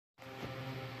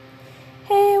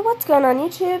What's going on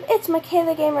YouTube? It's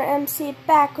Michaela Gamer MC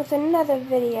back with another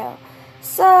video.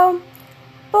 So,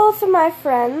 both of my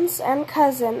friends and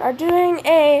cousin are doing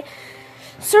a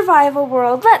survival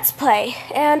world let's play.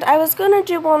 And I was going to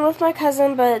do one with my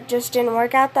cousin, but it just didn't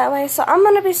work out that way. So I'm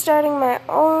going to be starting my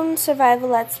own survival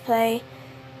let's play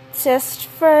just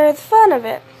for the fun of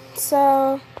it.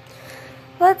 So,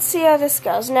 let's see how this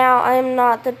goes. Now, I'm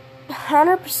not the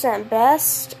 100%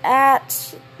 best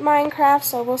at Minecraft,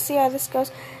 so we'll see how this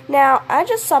goes. Now, I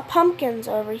just saw pumpkins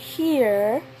over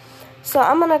here, so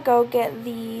I'm gonna go get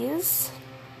these.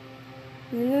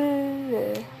 I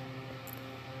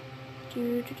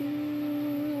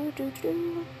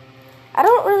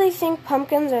don't really think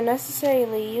pumpkins are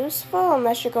necessarily useful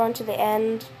unless you're going to the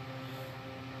end,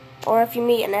 or if you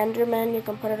meet an Enderman, you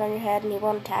can put it on your head and he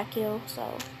won't attack you.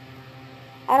 So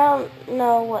I don't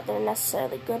know what they're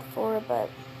necessarily good for, but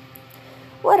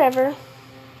whatever.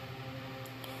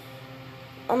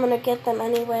 I'm gonna get them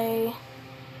anyway.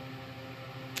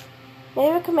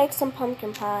 Maybe we can make some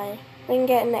pumpkin pie. We can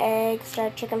get an egg,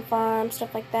 start a chicken farm,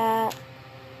 stuff like that.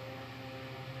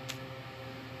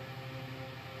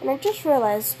 And I just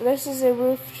realized this is a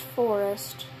roofed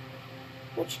forest,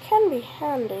 which can be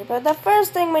handy. But the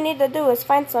first thing we need to do is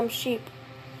find some sheep.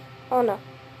 Oh no.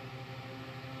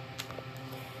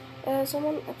 I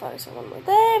thought I saw one more.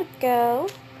 There we go.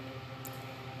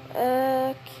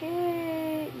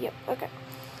 Okay. Yep, okay.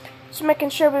 Just making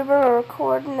sure we were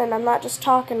recording and I'm not just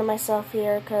talking to myself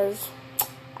here, because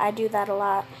I do that a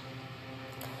lot.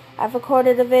 I've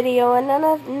recorded a video and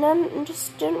none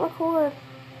just didn't record.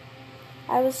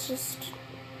 I was just...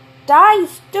 Die, you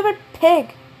stupid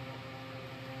pig!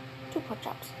 2 pork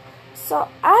chops. So,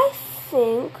 I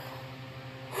think...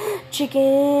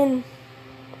 Chicken!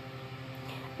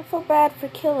 I feel bad for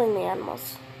killing the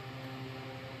animals.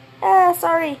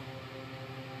 Sorry.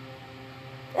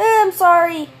 I'm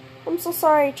sorry. I'm so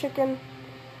sorry, chicken.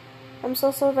 I'm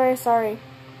so very sorry.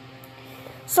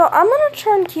 So, I'm gonna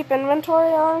try and keep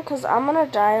inventory on, because I'm gonna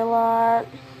die a lot.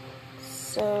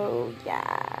 So,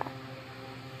 yeah.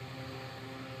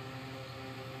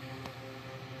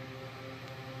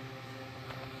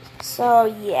 So,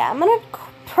 yeah, I'm gonna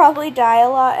probably die a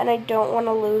lot, and I don't want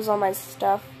to lose all my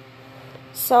stuff.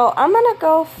 So, I'm gonna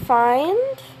go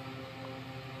find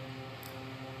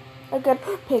a good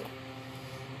pig.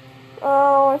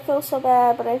 Oh, I feel so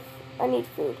bad, but I need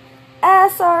food.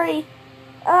 Sorry.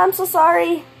 I'm so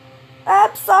sorry.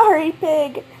 I'm sorry,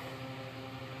 pig.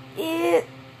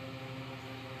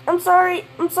 I'm sorry.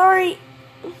 I'm sorry.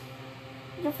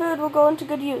 Your food will go into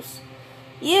good use.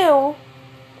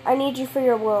 I need you for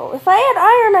your wool. If I had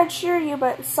iron, I'd shear you,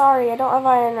 but sorry, I don't have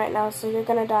iron right now, so you're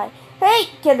gonna die. Hey,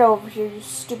 get over here, you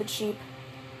stupid sheep.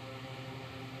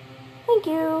 Thank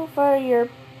you for your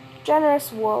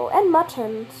generous wool and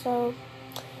mutton, so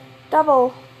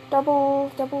double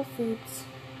foods.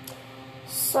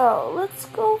 So let's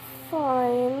go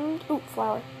find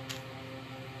flower.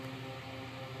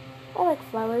 I like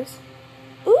flowers.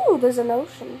 Ooh, there's an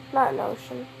ocean. Not an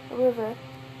ocean, a river.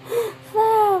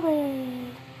 Flower.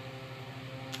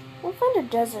 We'll find a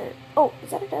desert. Oh,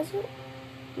 is that a desert?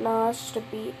 No, it's just a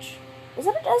beach. Is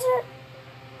that a desert?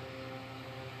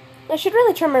 I should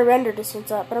really turn my render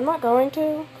distance up, but I'm not going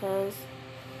to, because,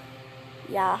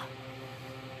 yeah.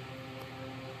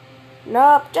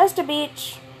 Nope, just a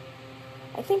beach.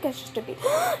 I think it's just a beach.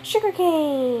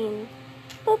 Sugarcane!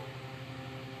 Boop.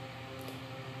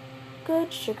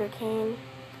 Good sugarcane.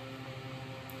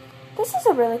 This is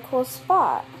a really cool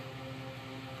spot.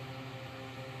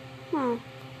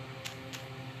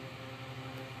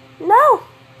 No!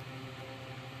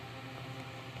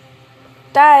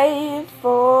 Dive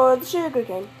for the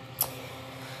sugarcane.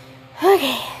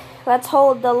 Okay, let's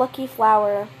hold the lucky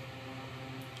flower.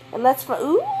 And let's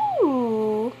ooh!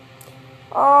 Oh,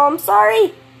 I'm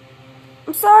sorry!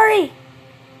 I'm sorry!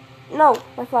 No,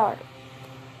 my flower.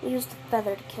 I used the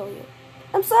feather to kill you.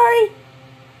 I'm sorry!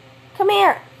 Come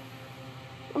here!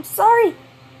 I'm sorry!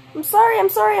 I'm sorry, I'm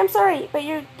sorry, I'm sorry! But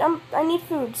I need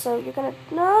food, so you're gonna,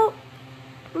 no!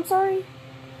 I'm sorry.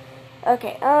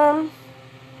 Okay,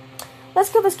 let's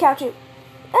kill this cow too.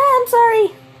 I'm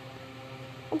sorry.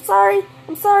 I'm sorry.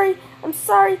 I'm sorry. I'm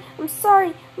sorry. I'm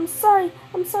sorry. I'm sorry.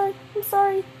 I'm sorry. I'm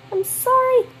sorry. I'm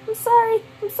sorry. I'm sorry.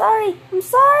 I'm sorry. I'm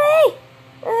sorry.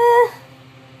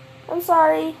 I'm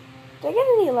sorry. Did I get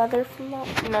any leather from that?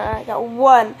 No, I got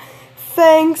 1.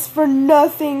 Thanks for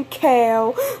nothing,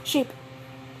 cow. Sheep.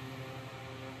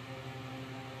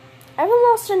 I haven't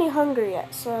lost any hunger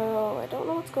yet, so I don't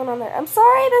know what's going on there. I'm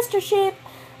sorry, Mr. Sheep,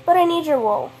 but I need your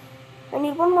wool. I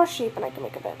need 1 more sheep and I can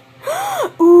make a bed.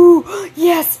 Ooh,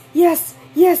 yes, yes,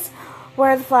 yes.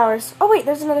 Where are the flowers? Oh wait,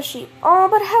 there's another sheep. Oh,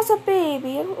 but it has a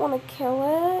baby. I don't want to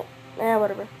kill it.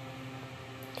 Whatever.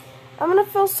 I'm gonna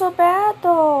feel so bad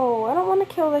though. I don't want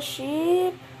to kill the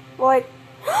sheep. Like,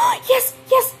 yes,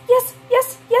 yes, yes,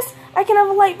 yes, yes. I can have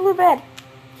a light blue bed.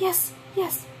 Yes,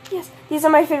 yes, yes. These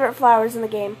are my favorite flowers in the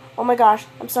game. Oh my gosh,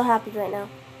 I'm so happy right now.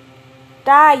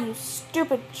 Die, you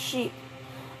stupid sheep.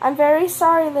 I'm very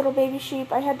sorry, little baby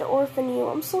sheep. I had to orphan you.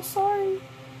 I'm so sorry.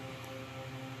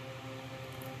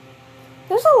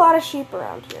 There's a lot of sheep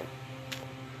around here.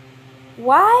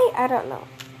 Why? I don't know.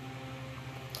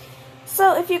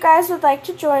 So if you guys would like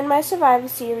to join my survival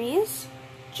series,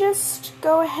 just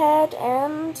go ahead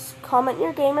and comment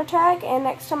your gamer tag, and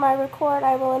next time I record,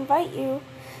 I will invite you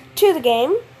to the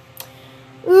game.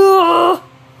 Ugh.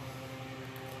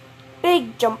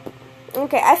 Big jump.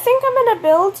 Okay, I think I'm going to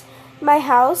build my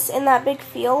house in that big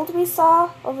field we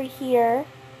saw over here.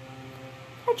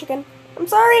 Hi, chicken. I'm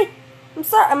sorry. I'm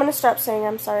sorry. I'm gonna stop saying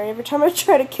I'm sorry every time I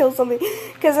try to kill something,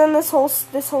 because then this whole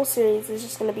series is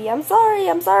just gonna be I'm sorry.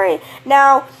 I'm sorry.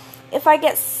 Now, if I'm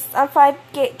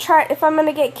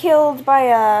gonna get killed by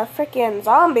a freaking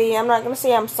zombie, I'm not gonna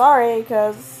say I'm sorry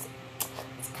because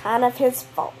it's kind of his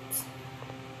fault.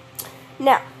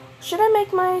 Now, should I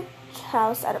make my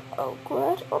house out of oak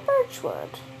wood or birch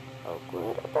wood? Oak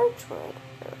wood or birch wood?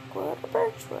 Oak wood or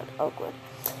birch wood? Oak wood.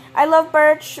 I love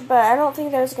birch, but I don't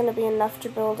think there's going to be enough to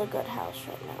build a good house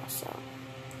right now, so.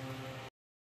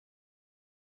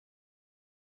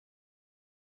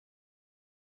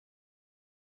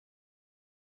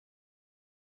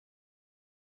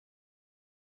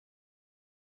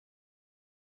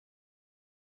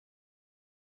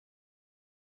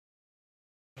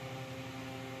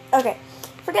 Okay,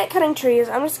 forget cutting trees.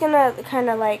 I'm just going to kind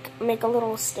of like make a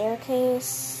little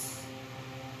staircase.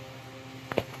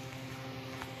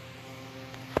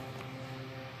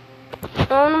 I'm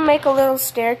going to make a little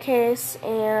staircase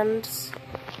and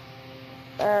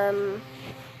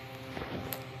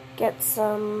get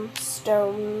some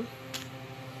stone.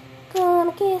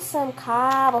 Gonna get some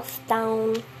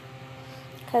cobblestone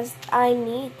because I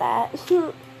need that.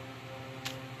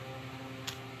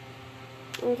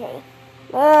 Okay.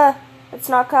 It's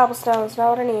not cobblestone. It's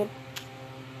not what I need.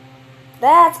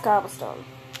 That's cobblestone.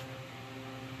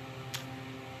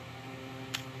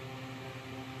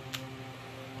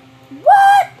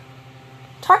 What?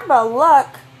 Talk about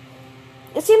luck.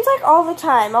 It seems like all the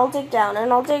time I'll dig down,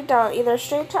 and I'll dig down either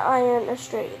straight to iron or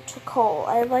straight to coal.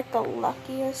 I have like the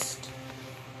luckiest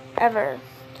ever.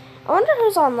 I wonder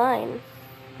who's online.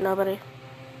 Nobody.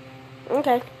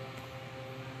 Okay.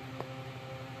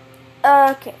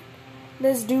 Okay.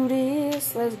 Let's do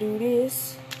this. Let's do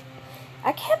this.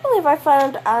 I can't believe I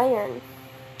found iron.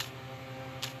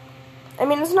 I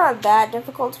mean, it's not that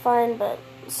difficult to find, but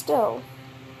still.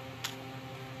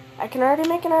 I can already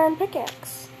make an iron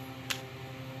pickaxe.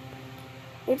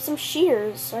 Need some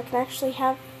shears so I can actually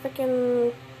have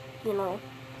freaking, you know.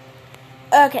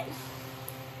 Okay.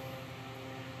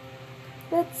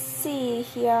 Let's see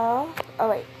here. Oh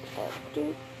wait.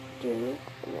 And then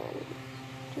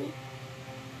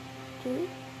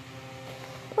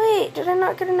Wait, did I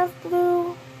not get enough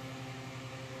blue?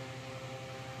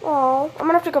 Oh, I'm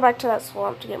gonna have to go back to that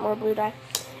swamp to get more blue dye.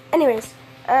 Anyways,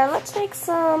 let's make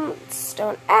some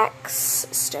stone axe,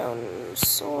 stone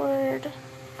sword,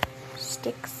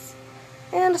 sticks,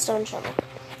 and a stone shovel.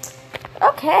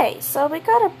 Okay, so we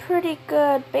got a pretty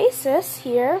good basis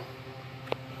here.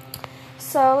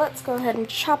 So let's go ahead and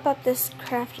chop up this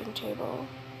crafting table.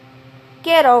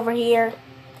 Get over here.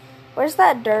 Where's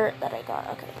that dirt that I got?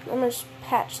 Okay, let me just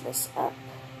patch this up.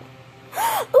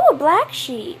 Ooh, a black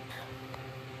sheep.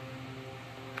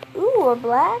 Ooh, a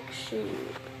black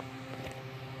sheep.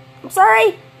 I'm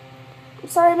sorry. I'm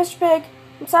sorry, Mr. Pig.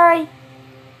 I'm sorry.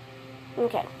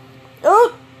 Okay.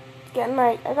 Oh, it's getting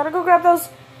night. I gotta go grab those.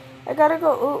 I gotta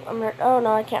go. Ooh, oh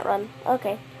no, I can't run.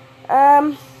 Okay.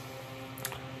 Back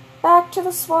to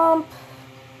the swamp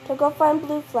to go find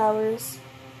blue flowers.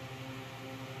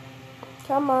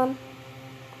 Come on.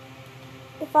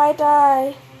 If I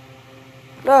die.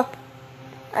 No.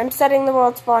 I'm setting the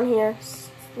world spawn here.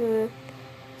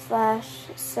 Slash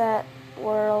set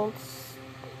worlds.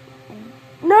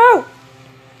 No!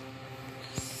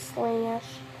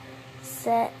 Slash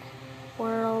set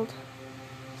world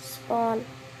spawn.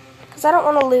 Because I don't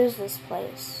want to lose this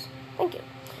place. Thank you.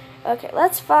 Okay,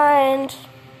 let's find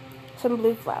some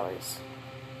blue flowers.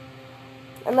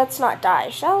 And let's not die,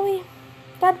 shall we?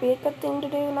 That'd be a good thing to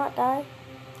do, not die.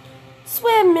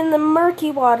 Swim in the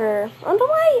murky water. Under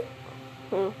white.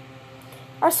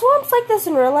 Are swamps like this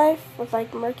in real life? With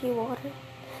like murky water?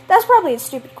 That's probably a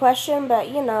stupid question, but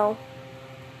you know.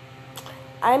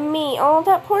 I'm me. Oh,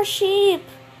 that poor sheep.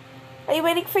 Are you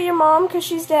waiting for your mom? Because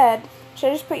she's dead. Should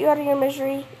I just put you out of your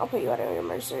misery? I'll put you out of your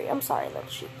misery. I'm sorry, little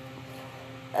sheep.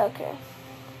 Okay.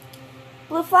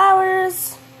 Blue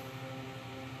flowers.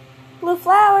 Blue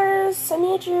flowers. I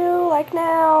need you, like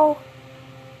now.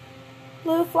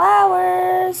 Blue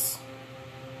flowers.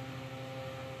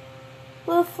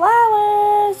 Blue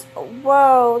flowers.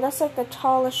 Whoa, that's like the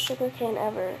tallest sugarcane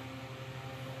ever.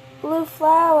 Blue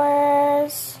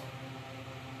flowers.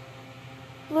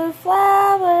 Blue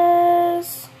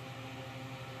flowers.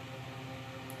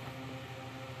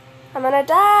 I'm gonna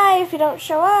die if you don't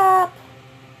show up.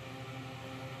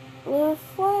 Blue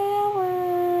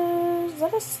flowers. Is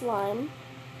that a slime?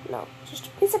 No, just a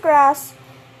piece of grass,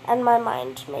 and my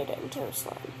mind made it into a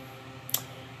slime.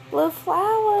 Blue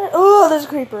flower. Oh, there's a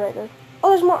creeper right there. Oh,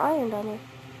 there's more iron down there.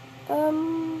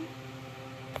 I'm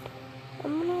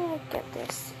gonna get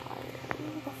this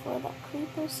iron before that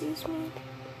creeper sees me.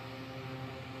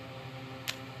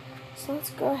 So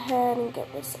let's go ahead and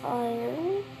get this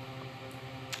iron.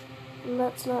 And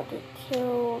let's not get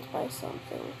killed by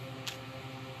something.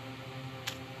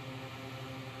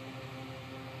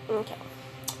 Okay.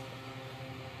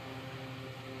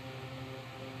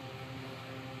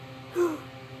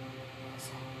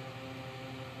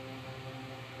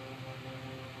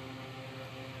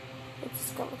 It's a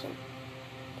skeleton.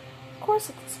 Of course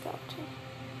it's a skeleton.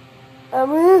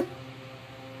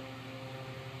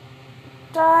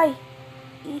 Die!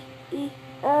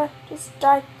 Just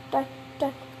die.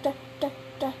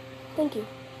 Thank you.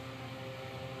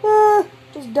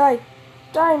 Just die.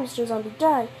 Die, Mr. Zombie,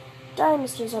 die. Die,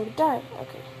 Mr. Zombie, die.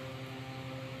 Okay.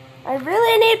 I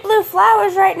really need blue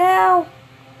flowers right now.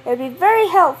 It'd be very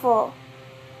helpful.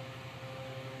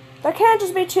 There can't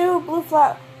just be 2 blue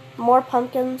flowers. More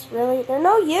pumpkins, really? They're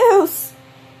no use.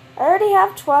 I already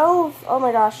have 12. Oh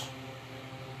my gosh.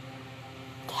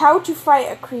 How to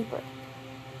fight a creeper.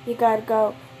 You gotta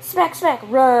go smack, smack,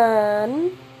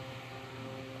 run.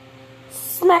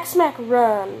 Smack, smack,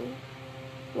 run.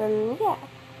 And yeah.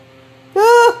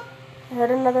 Ah! I heard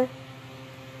another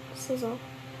sizzle.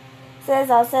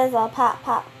 Sizzle, sizzle, pop,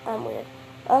 pop. I'm weird.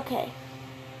 Okay.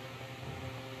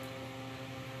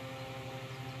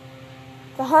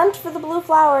 The hunt for the blue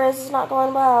flowers is not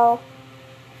going well.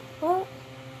 What?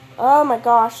 Oh my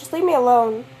gosh, just leave me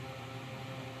alone.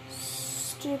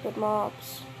 Stupid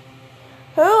mobs.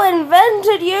 Who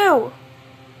invented you?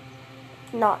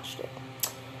 Notched it.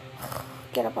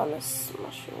 Get up on this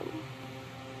mushroom.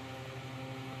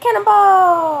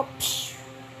 Cannonball! Psh.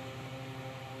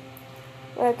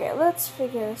 Okay, let's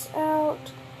figure this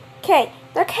out. Okay,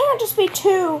 there can't just be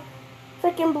 2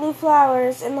 freaking blue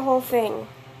flowers in the whole thing.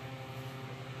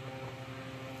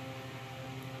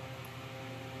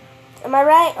 Am I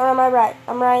right or am I right?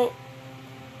 I'm right.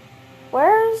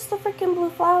 Where's the freaking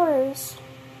blue flowers?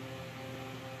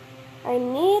 I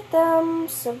need them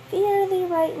severely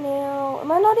right now.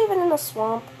 Am I not even in a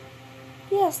swamp?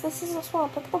 Yes, this is a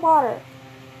swamp. Look at the water.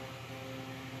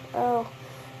 Oh.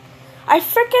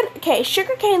 Okay,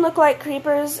 sugarcane look like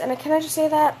creepers, and can I just say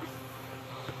that?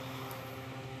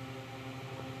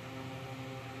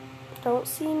 Don't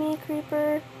see me,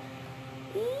 creeper.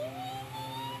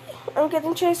 I'm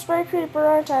getting chased by a creeper,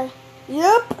 aren't I?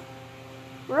 Yep!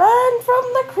 Run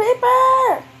from the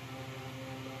creeper!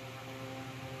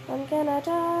 I'm gonna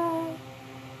die.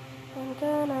 I'm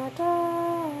gonna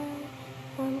die.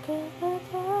 I'm gonna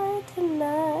die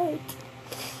tonight.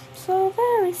 So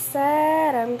very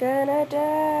sad, I'm gonna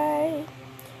die.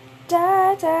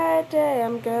 Die, die, die,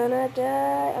 I'm gonna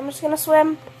die. I'm just gonna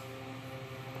swim.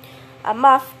 I'm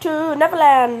off to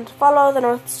Neverland. Follow the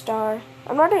North Star.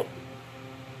 I'm ready.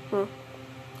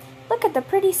 Look at the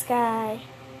pretty sky.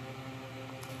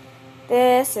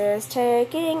 This is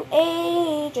taking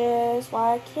ages.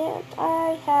 Why can't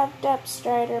I have depth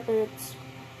strider boots?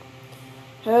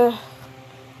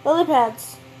 Lily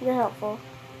pads, you're helpful.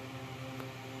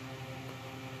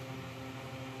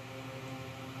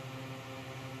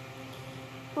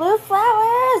 Blue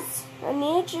flowers, I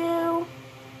need you.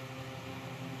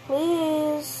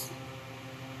 Please.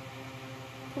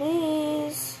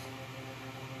 Please.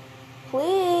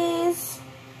 Please.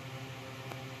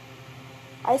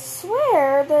 I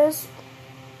swear there's...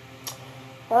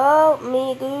 Oh,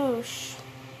 me goosh.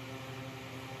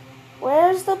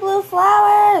 Where's the blue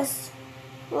flowers?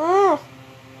 I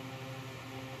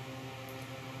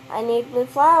need blue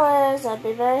flowers. That'd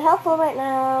be very helpful right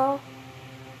now.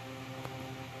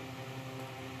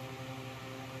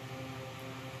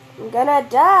 I'm gonna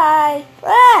die.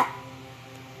 Ah!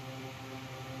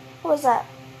 What was that?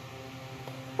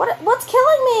 What's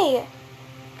killing me?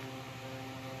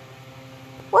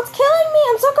 What's killing me?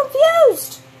 I'm so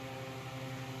confused.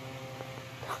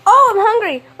 Oh, I'm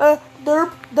hungry.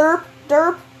 Derp, derp,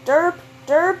 derp, derp,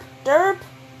 derp, derp.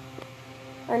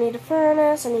 I need a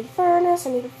furnace. I need a furnace. I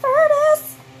need a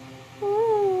furnace.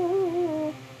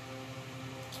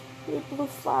 I need blue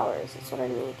flowers. That's what I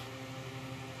need.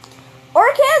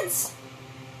 Orchids.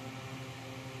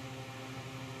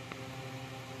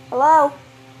 Hello.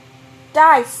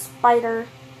 Die, spider.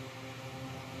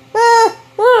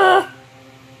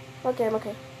 Okay, I'm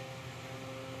okay.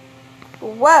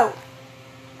 Whoa.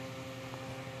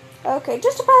 Okay,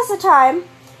 just to pass the time,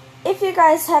 if you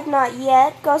guys have not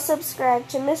yet, go subscribe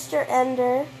to Mr.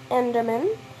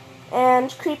 ENDERMEN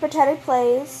and CREEPERTEDDY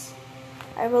PLAYZ.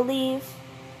 I will leave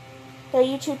their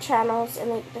YouTube channels in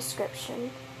the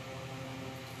description.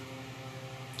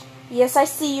 Yes, I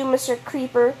see you, Mr.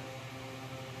 Creeper.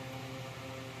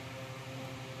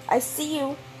 I see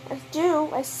you. I do.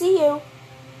 I see you.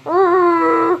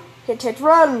 Hit, hit,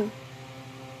 run.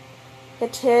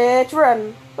 Hit, hit,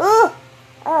 run. Oh,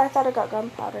 I thought I got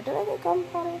gunpowder. Did I get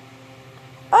gunpowder?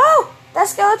 Oh, that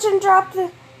skeleton dropped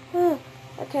the...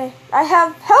 okay. I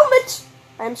have helmet.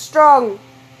 I'm strong.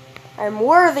 I'm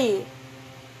worthy.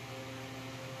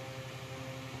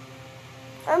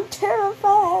 I'm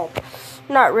terrified.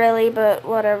 Not really, but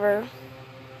whatever.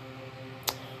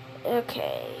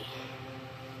 Okay.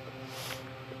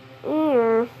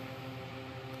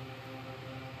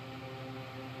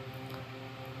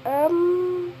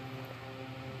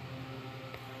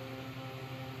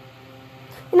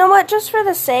 You know what, just for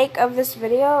the sake of this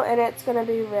video, and it's gonna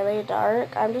be really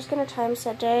dark, I'm just gonna time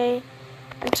set day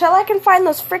until I can find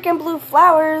those freaking blue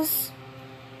flowers.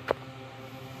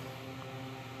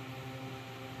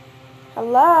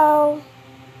 Hello?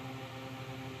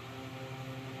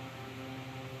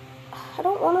 I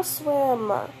don't want to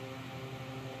swim.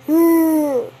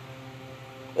 Ew.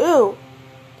 The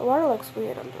water looks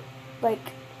weird under,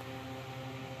 like,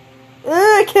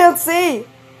 I can't see.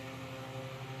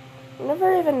 I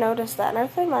never even noticed that.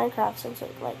 I've played Minecraft since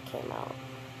it, like, came out.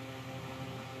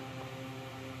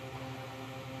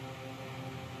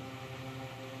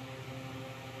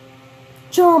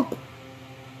 Jump!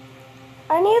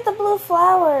 I need the blue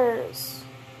flowers.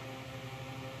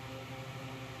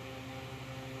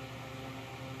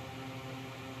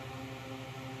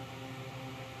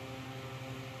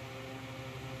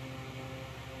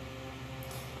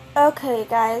 Okay,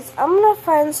 guys, I'm gonna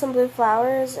find some blue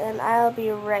flowers and I'll be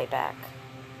right back.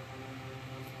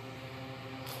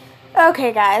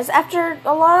 Okay, guys, after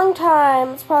a long time,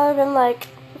 it's probably been like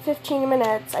 15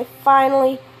 minutes, I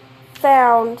finally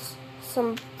found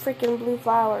some freaking blue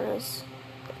flowers.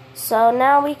 So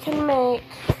now we can make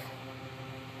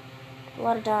a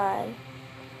lot of dye.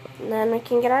 And then we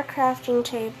can get our crafting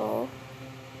table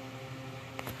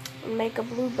and make a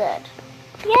blue bed.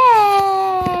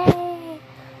 Yay!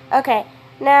 Okay,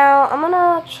 now I'm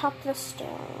gonna chop this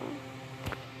stone.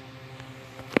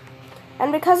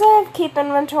 And because I have keep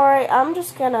inventory, I'm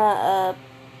just gonna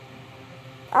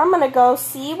I'm gonna go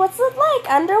see what's it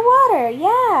like underwater.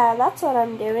 Yeah, that's what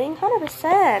I'm doing,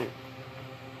 100%.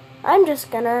 I'm just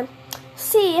gonna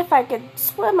see if I could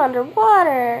swim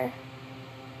underwater.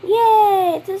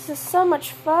 Yay, this is so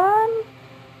much fun.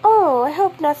 Oh, I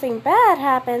hope nothing bad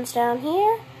happens down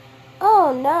here.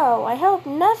 Oh no, I hope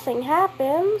nothing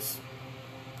happens.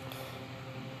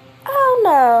 Oh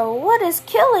no, what is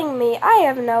killing me? I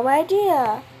have no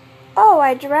idea. Oh,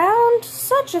 I drowned?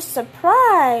 Such a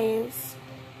surprise.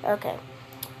 Okay,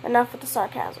 enough with the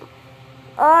sarcasm.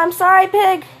 Oh, I'm sorry,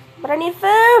 pig, but I need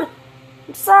food.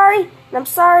 I'm sorry, and I'm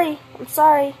sorry, I'm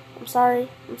sorry, I'm sorry,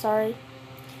 I'm sorry.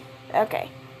 Okay.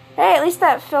 Hey, at least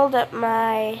that filled up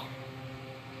my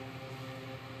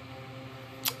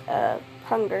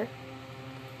hunger.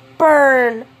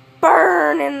 Burn!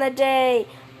 Burn in the day!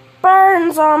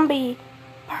 Burn, zombie!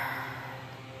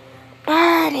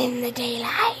 Burn in the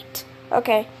daylight!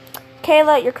 Okay.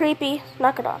 Kayla, you're creepy.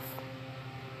 Knock it off.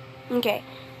 Okay.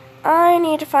 I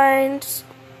need to find...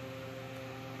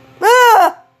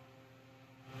 Ah!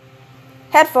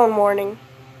 Headphone warning.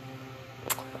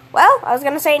 Well, I was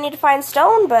gonna say I need to find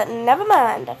stone, but never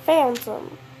mind. I found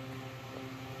some.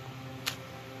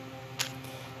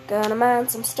 Gonna mine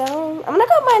some stone. I'm gonna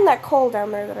go mine that coal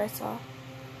down there that I saw.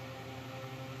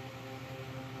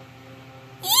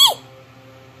 Eee!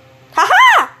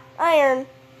 Ha-ha! Iron.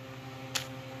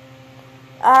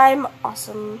 I'm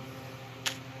awesome.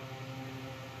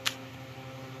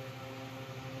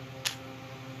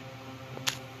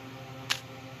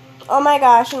 Oh my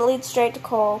gosh, and it leads straight to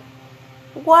coal.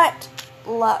 What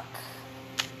luck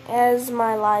is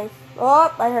my life.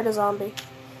 Oh, I heard a zombie.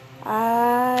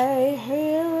 I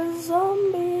hear a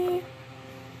zombie.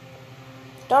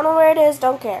 Don't know where it is,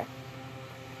 don't care.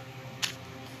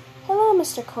 Hello,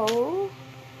 Mr. Cole.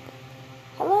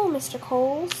 Hello, Mr.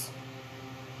 Coles.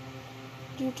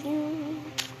 Doo-doo-doo.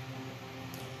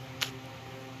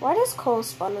 Why does coal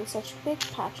spawn in such big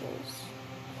patches?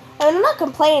 I mean, I'm not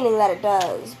complaining that it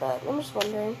does, but I'm just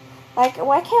wondering. Like,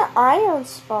 why can't iron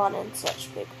spawn in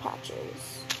such big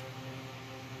patches?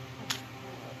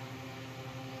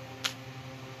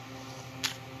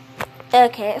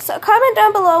 Okay, so comment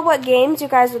down below what games you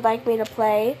guys would like me to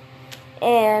play.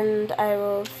 And I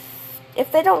will,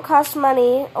 if they don't cost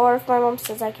money, or if my mom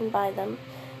says I can buy them,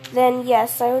 then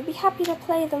yes, I would be happy to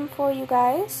play them for you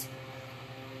guys.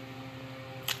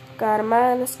 Gotta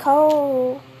mine this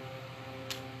coal.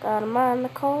 Gotta mine the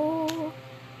coal.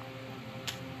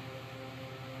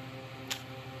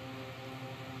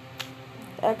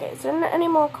 Okay, is there any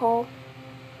more coal?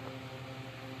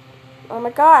 Oh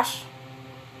my gosh.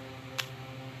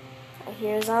 I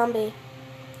hear a zombie.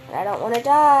 And I don't want to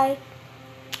die.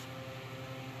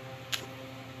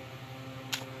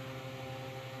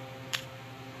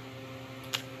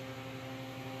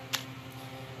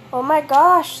 Oh my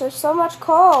gosh, there's so much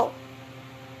coal.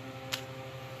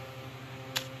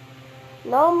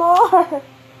 No more.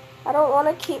 I don't want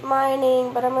to keep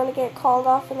mining, but I'm going to get called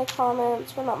off in the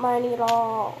comments for not mining at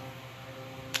all.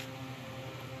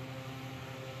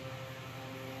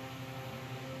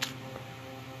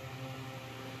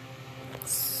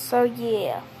 So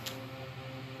yeah.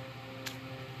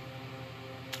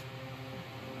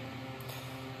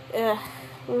 Ugh,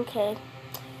 okay.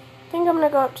 I think I'm going to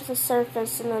go up to the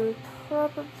surface and then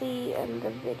probably end the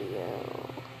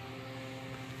video.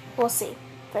 We'll see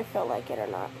if I feel like it or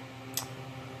not.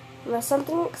 Unless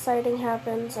something exciting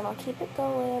happens, and I'll keep it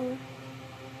going.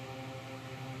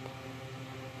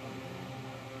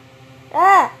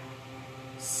 Ah!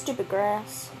 Stupid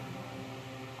grass.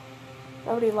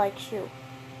 Nobody likes you.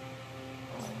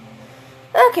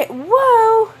 Okay,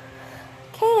 whoa!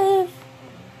 Cave.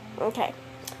 Okay.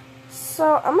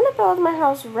 So, I'm going to build my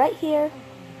house right here.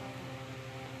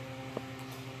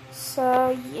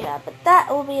 So, yeah, but that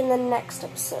will be in the next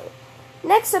episode.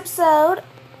 Next episode,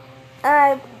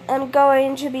 I am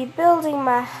going to be building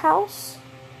my house.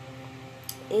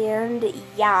 And,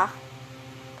 yeah.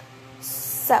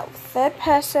 So, third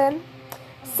person.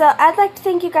 So, I'd like to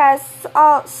thank you guys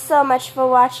all so much for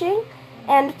watching.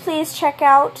 And please check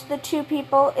out the two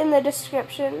people in the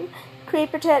description.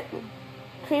 CREEPERTEDDY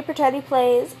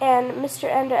PLAYZ and Mr.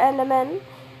 ENDERMEN.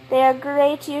 They are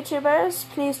great YouTubers.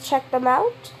 Please check them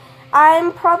out.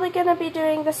 I'm probably going to be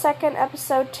doing the second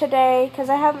episode today because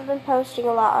I haven't been posting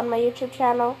a lot on my YouTube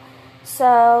channel.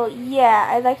 So, yeah,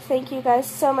 I'd like to thank you guys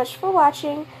so much for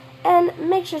watching. And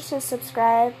make sure to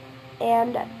subscribe.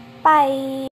 And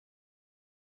bye.